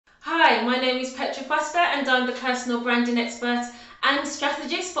Hi, my name is Petra Foster and I'm the personal branding expert and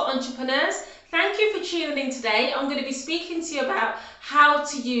strategist for entrepreneurs. Thank you for tuning in today. I'm going to be speaking to you about how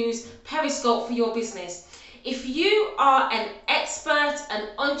to use Periscope for your business. If you are an expert, an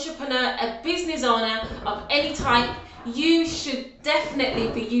entrepreneur, a business owner of any type, you should definitely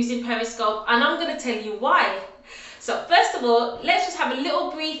be using Periscope, and I'm going to tell you why. So first of all, let's just have a little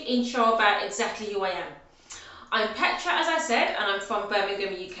brief intro about exactly who I am. I'm Petra, as I said, and I'm from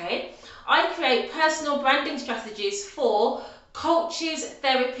Birmingham, UK. I create personal branding strategies for coaches,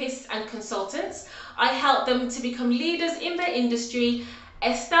 therapists and consultants. I help them to become leaders in their industry,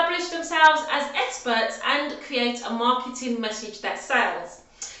 establish themselves as experts and create a marketing message that sells.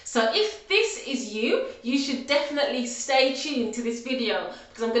 So if this is you, you should definitely stay tuned to this video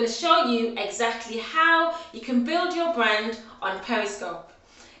because I'm going to show you exactly how you can build your brand on Periscope.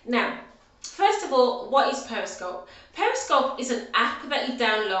 Now, first of all, what is Periscope? Periscope is an app that you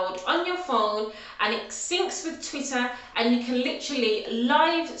download on your phone and it syncs with Twitter, and you can literally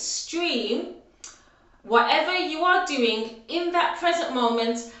live stream whatever you are doing in that present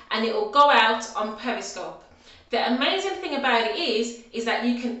moment and it will go out on Periscope. The amazing thing about it is that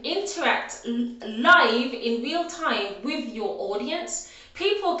you can interact live in real time with your audience.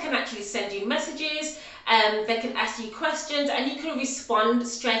 People can actually send you messages, they can ask you questions and you can respond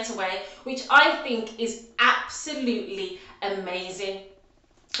straight away, which I think is absolutely amazing.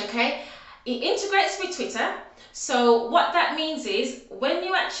 Okay, it integrates with Twitter. So what that means is when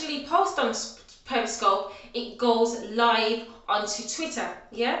you actually post on Periscope, it goes live onto Twitter.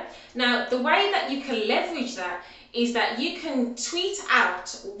 Yeah. Now the way that you can leverage that is that you can tweet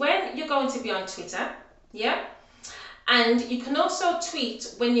out when you're going to be on Twitter. Yeah. And you can also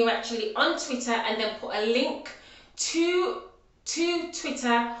tweet when you're actually on Twitter and then put a link to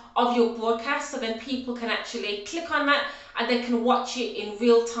Twitter of your broadcast, so then people can actually click on that and they can watch it in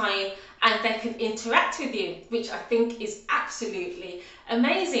real time and they can interact with you, which I think is absolutely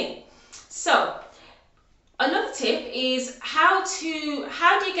amazing. So another tip is how do you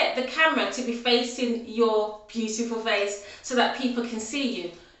get the camera to be facing your beautiful face so that people can see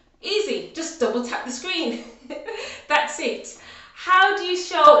you? Easy, just double tap the screen. That's it. How do you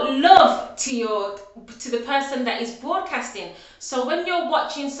show love to the person that is broadcasting? So when you're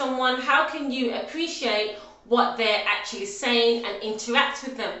watching someone, how can you appreciate what they're actually saying and interact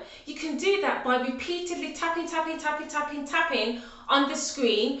with them? You can do that by repeatedly tapping on the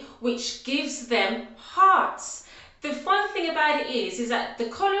screen, which gives them hearts. The fun thing about it is that the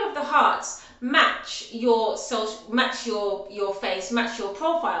color of the hearts match your face, match your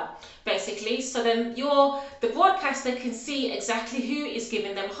profile, basically. So then the broadcaster can see exactly who is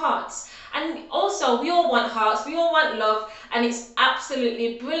giving them hearts. And also, we all want hearts, we all want love, and it's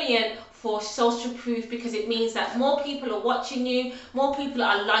absolutely brilliant for social proof because it means that more people are watching you, more people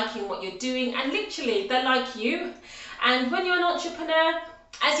are liking what you're doing, and literally they're like you. And when you're an entrepreneur,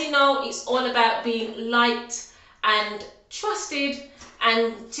 as you know, it's all about being liked and trusted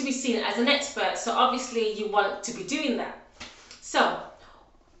and to be seen as an expert. So obviously you want to be doing that. So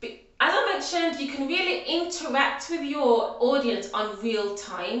as I mentioned, you can really interact with your audience on real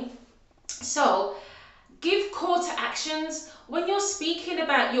time. So give call to actions. When you're speaking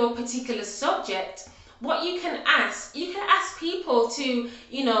about your particular subject, what you can ask people to,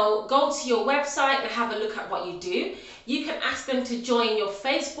 go to your website and have a look at what you do. You can ask them to join your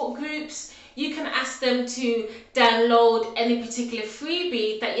Facebook groups. You can ask them to download any particular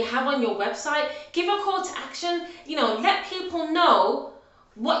freebie that you have on your website. Give a call to action, let people know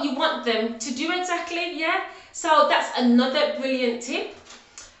what you want them to do exactly, yeah? So that's another brilliant tip.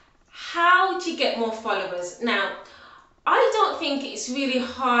 How do you get more followers? Now, I don't think it's really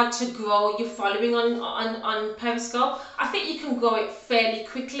hard to grow your following on Periscope. I think you can grow it fairly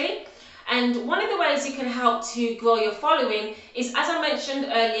quickly. And one of the ways you can help to grow your following is, as I mentioned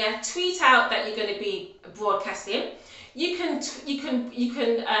earlier, tweet out that you're going to be broadcasting. You can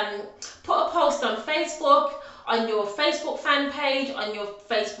put a post on Facebook, on your Facebook fan page, on your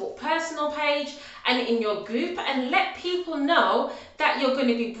Facebook personal page, and in your group, and let people know that you're going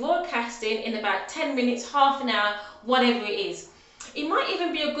to be broadcasting in about 10 minutes, half an hour, whatever it is. It might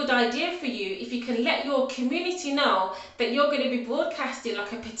even be a good idea for you if you can let your community know that you're going to be broadcasting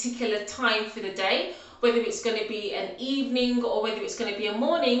like a particular time for the day, whether it's going to be an evening or whether it's going to be a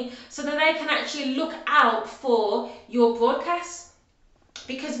morning, so that they can actually look out for your broadcasts.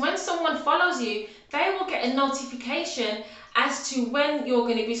 Because when someone follows you, they will get a notification as to when you're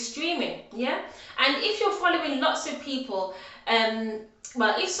going to be streaming, yeah? And if you're following lots of people,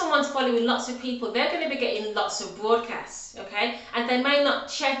 if someone's following lots of people, they're going to be getting lots of broadcasts, okay? And they may not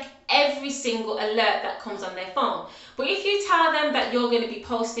check every single alert that comes on their phone. But if you tell them that you're going to be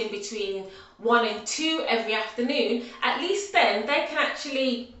posting between 1 and 2 every afternoon, at least then they can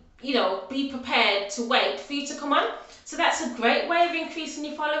actually, you know, be prepared to wait for you to come on. So that's a great way of increasing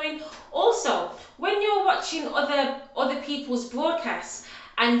your following. Also, when you're watching other people's broadcasts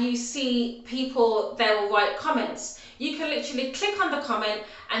and you see people, they will write comments, you can literally click on the comment,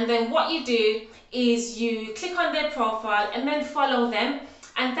 and then what you do is you click on their profile and then follow them,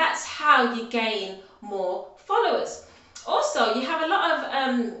 and that's how you gain more followers. Also, you have a lot of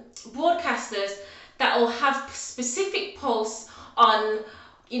broadcasters that will have specific posts on,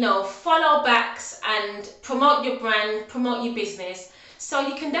 you know, follow backs and promote your brand, promote your business. So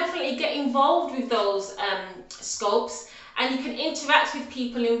you can definitely get involved with those scopes, and you can interact with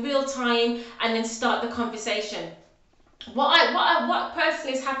people in real time and then start the conversation. What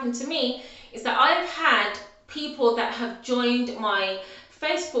personally has happened to me is that I've had people that have joined my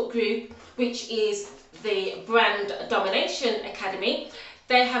Facebook group, which is the Brand Domination Academy.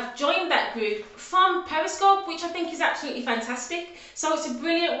 They have joined that group from Periscope, which I think is absolutely fantastic. So it's a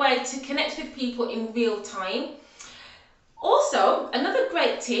brilliant way to connect with people in real time. Also, another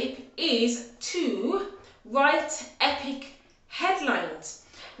great tip is to write epic headlines.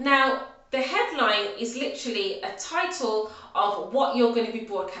 Now, the headline is literally a title of what you're going to be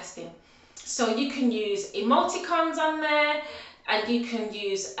broadcasting. So you can use emoticons on there, and you can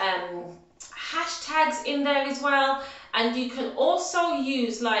use hashtags in there as well, and you can also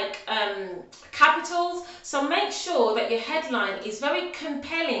use like capitals. So make sure that your headline is very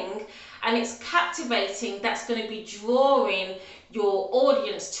compelling and it's captivating. That's going to be drawing your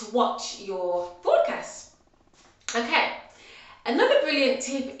audience to watch your broadcasts. Okay, another brilliant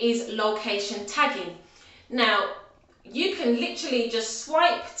tip is location tagging. Now, you can literally just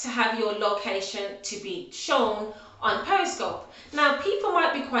swipe to have your location to be shown on Periscope. Now, people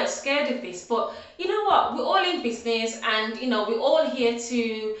might be quite scared of this, but you know what? We're all in business, and you know, we're all here to,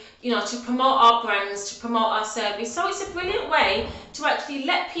 you know, to promote our brands, to promote our service. So it's a brilliant way to actually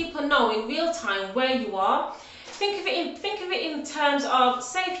let people know in real time where you are. Think of it in terms of,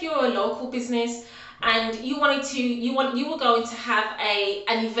 say if you're a local business and you were going to have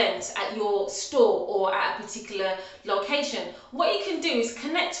an event at your store or at a particular location. What you can do is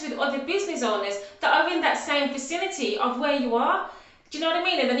connect with other business owners that are in that same vicinity of where you are. Do you know what I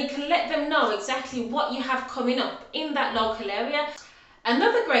mean? And then you can let them know exactly what you have coming up in that local area.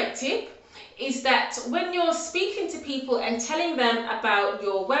 Another great tip is that when you're speaking to people and telling them about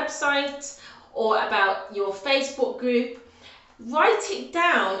your website or about your Facebook group, write it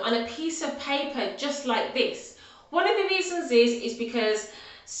down on a piece of paper just like this. One of the reasons is because,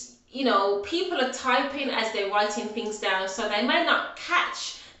 you know, people are typing as they're writing things down, so they may not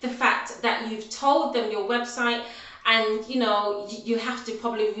catch the fact that you've told them your website, and you know, you have to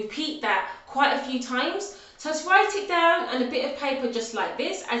probably repeat that quite a few times. So let's write it down on a bit of paper just like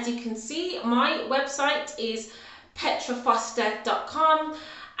this. As you can see, my website is petrafoster.com.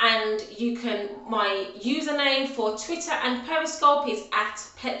 And my username for Twitter and Periscope is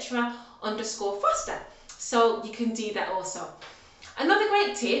 @Petra_Foster. So you can do that also. Another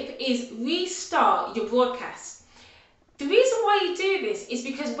great tip is restart your broadcast. The reason why you do this is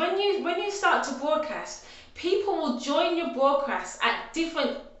because when you start to broadcast, people will join your broadcast at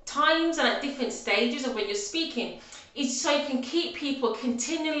different times and at different stages of when you're speaking. It's so you can keep people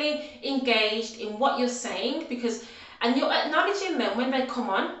continually engaged in what you're saying, and you're acknowledging them when they come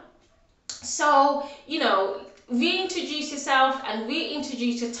on. So, you know, reintroduce yourself and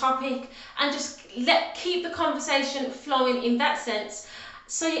reintroduce your topic, and just keep the conversation flowing in that sense.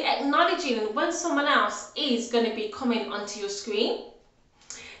 So you're acknowledging when someone else is going to be coming onto your screen.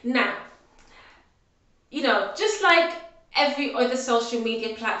 Now, you know, just like every other social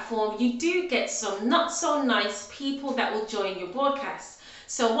media platform, you do get some not so nice people that will join your broadcast.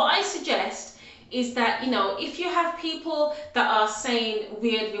 So what I suggest is that, you know, if you have people that are saying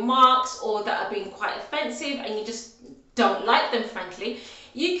weird remarks or that are being quite offensive and you just don't like them, frankly,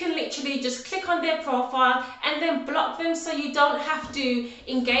 you can literally just click on their profile and then block them, so you don't have to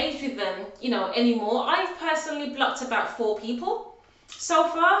engage with them, you know, anymore. I've personally blocked about 4 people so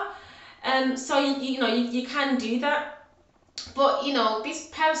far. So you can do that. But you know, this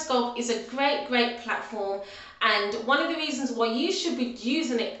Periscope is a great platform, and one of the reasons why you should be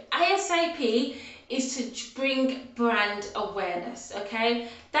using it ASAP is to bring brand awareness. Okay,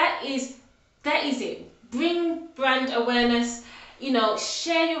 that is it. Bring brand awareness. You know,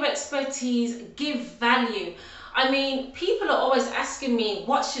 share your expertise, give value. I mean, people are always asking me,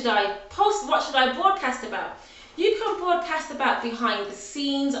 what should I post? What should I broadcast about? You can broadcast about behind the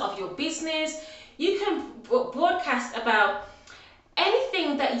scenes of your business. You can broadcast about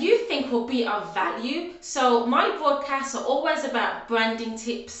anything that you think will be of value. So my broadcasts are always about branding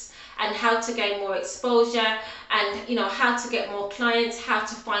tips and how to gain more exposure, and how to get more clients, how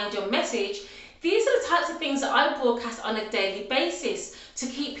to find your message. These are the types of things that I broadcast on a daily basis to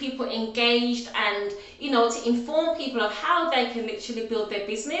keep people engaged and to inform people of how they can literally build their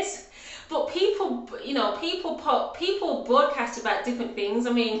business. But people broadcast about different things.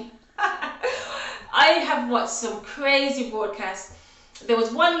 I mean, I have watched some crazy broadcasts. There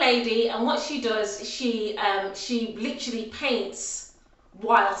was one lady, and what she does, she literally paints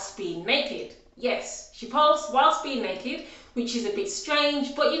whilst being naked. Yes, she posts whilst being naked, which is a bit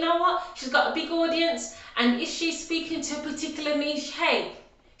strange, but you know what? She's got a big audience, and if she's speaking to a particular niche, hey,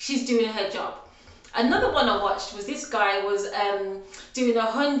 she's doing her job. Another one I watched was this guy was doing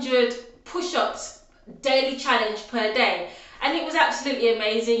 100 push-ups daily challenge per day, and it was absolutely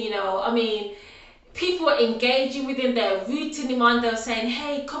amazing. I mean, people were engaging with him, they were rooting him on, they were saying,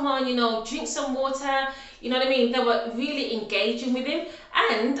 hey, come on, drink some water, you know what I mean? They were really engaging with him.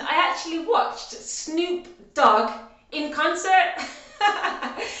 And I actually watched Snoop Dogg in concert.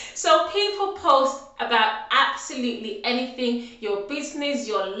 So people post about absolutely anything, your business,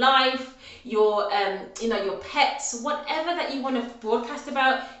 your life, your your pets, whatever that you want to broadcast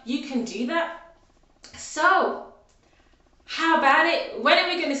about, you can do that. So how about it? When are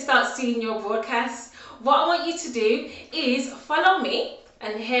we going to start seeing your broadcasts? What I want you to do is follow me,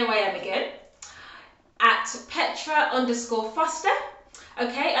 and here I am again, at Petra_Foster,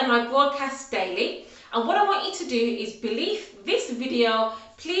 okay, and I broadcast daily. And what I want you to do is, beneath this video,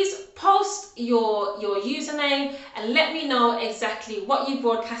 please post your username and let me know exactly what you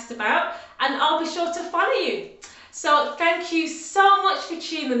broadcast about, and I'll be sure to follow you. So thank you so much for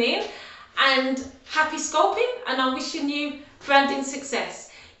tuning in, and happy scoping, and I'm wishing you branding success.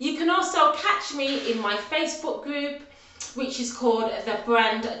 You can also catch me in my Facebook group, which is called the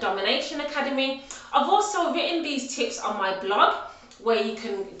Brand Domination Academy. I've also written these tips on my blog, where you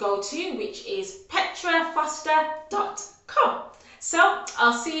can go to, which is petrafoster.com. So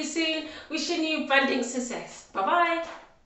I'll see you soon. Wishing you branding success. Bye bye.